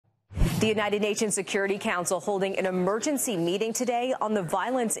The United Nations Security Council holding an emergency meeting today on the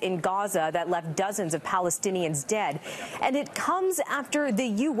violence in Gaza that left dozens of Palestinians dead. And it comes after the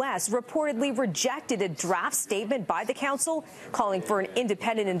U.S. reportedly rejected a draft statement by the council calling for an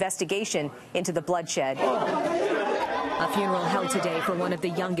independent investigation into the bloodshed. A funeral held today for one of the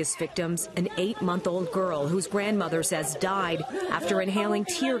youngest victims, an 8-month-old girl whose grandmother says died after inhaling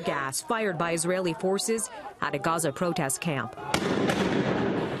tear gas fired by Israeli forces at a Gaza protest camp.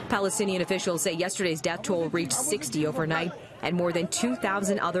 Palestinian officials say yesterday's death toll reached 60 overnight, and more than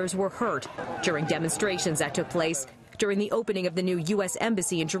 2,000 others were hurt during demonstrations that took place during the opening of the new U.S.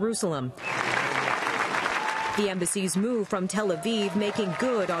 embassy in Jerusalem. The embassy's move from Tel Aviv making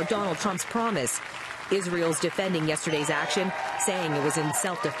good on Donald Trump's promise. Israel's defending yesterday's action, saying it was in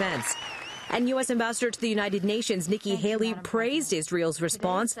self-defense. And U.S. Ambassador to the United Nations Nikki Haley praised Israel's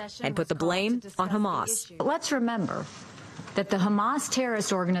response and put the blame on Hamas. Let's remember that the Hamas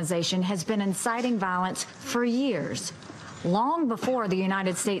terrorist organization has been inciting violence for years, long before the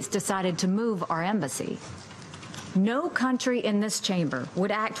United States decided to move our embassy. No country in this chamber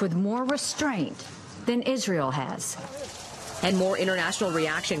would act with more restraint than Israel has. And more international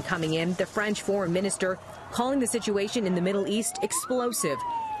reaction coming in. The French foreign minister calling the situation in the Middle East explosive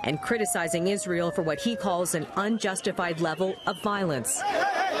and criticizing Israel for what he calls an unjustified level of violence.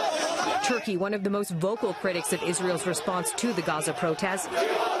 Turkey, one of the most vocal critics of Israel's response to the Gaza protests,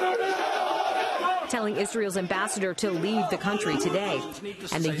 telling Israel's ambassador to leave the country today.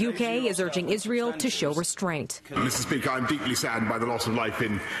 And the UK is urging Israel to show restraint. Mr. Speaker, I'm deeply saddened by the loss of life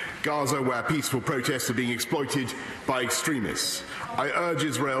in Gaza, where peaceful protests are being exploited by extremists. I urge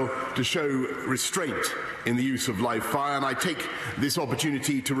Israel to show restraint in the use of live fire, and I take this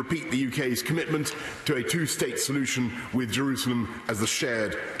opportunity to repeat the UK's commitment to a two-state solution with Jerusalem as the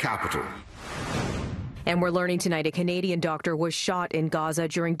shared capital. And we're learning tonight a Canadian doctor was shot in Gaza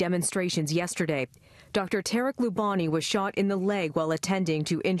during demonstrations yesterday. Dr. Tarek Loubani was shot in the leg while attending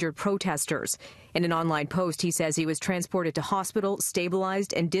to injured protesters. In an online post, he says he was transported to hospital,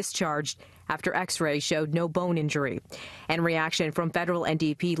 stabilized and discharged after X-rays showed no bone injury. And reaction from federal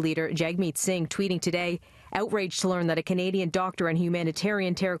NDP leader Jagmeet Singh tweeting today, outraged to learn that a Canadian doctor and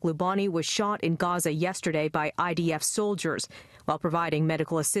humanitarian Tarek Loubani was shot in Gaza yesterday by IDF soldiers while providing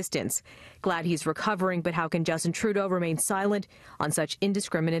medical assistance. Glad he's recovering, but how can Justin Trudeau remain silent on such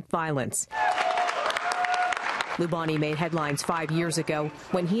indiscriminate violence? Loubani made headlines 5 years ago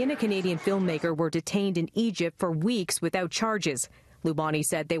when he and a Canadian filmmaker were detained in Egypt for weeks without charges. Loubani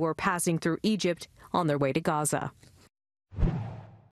said they were passing through Egypt on their way to Gaza.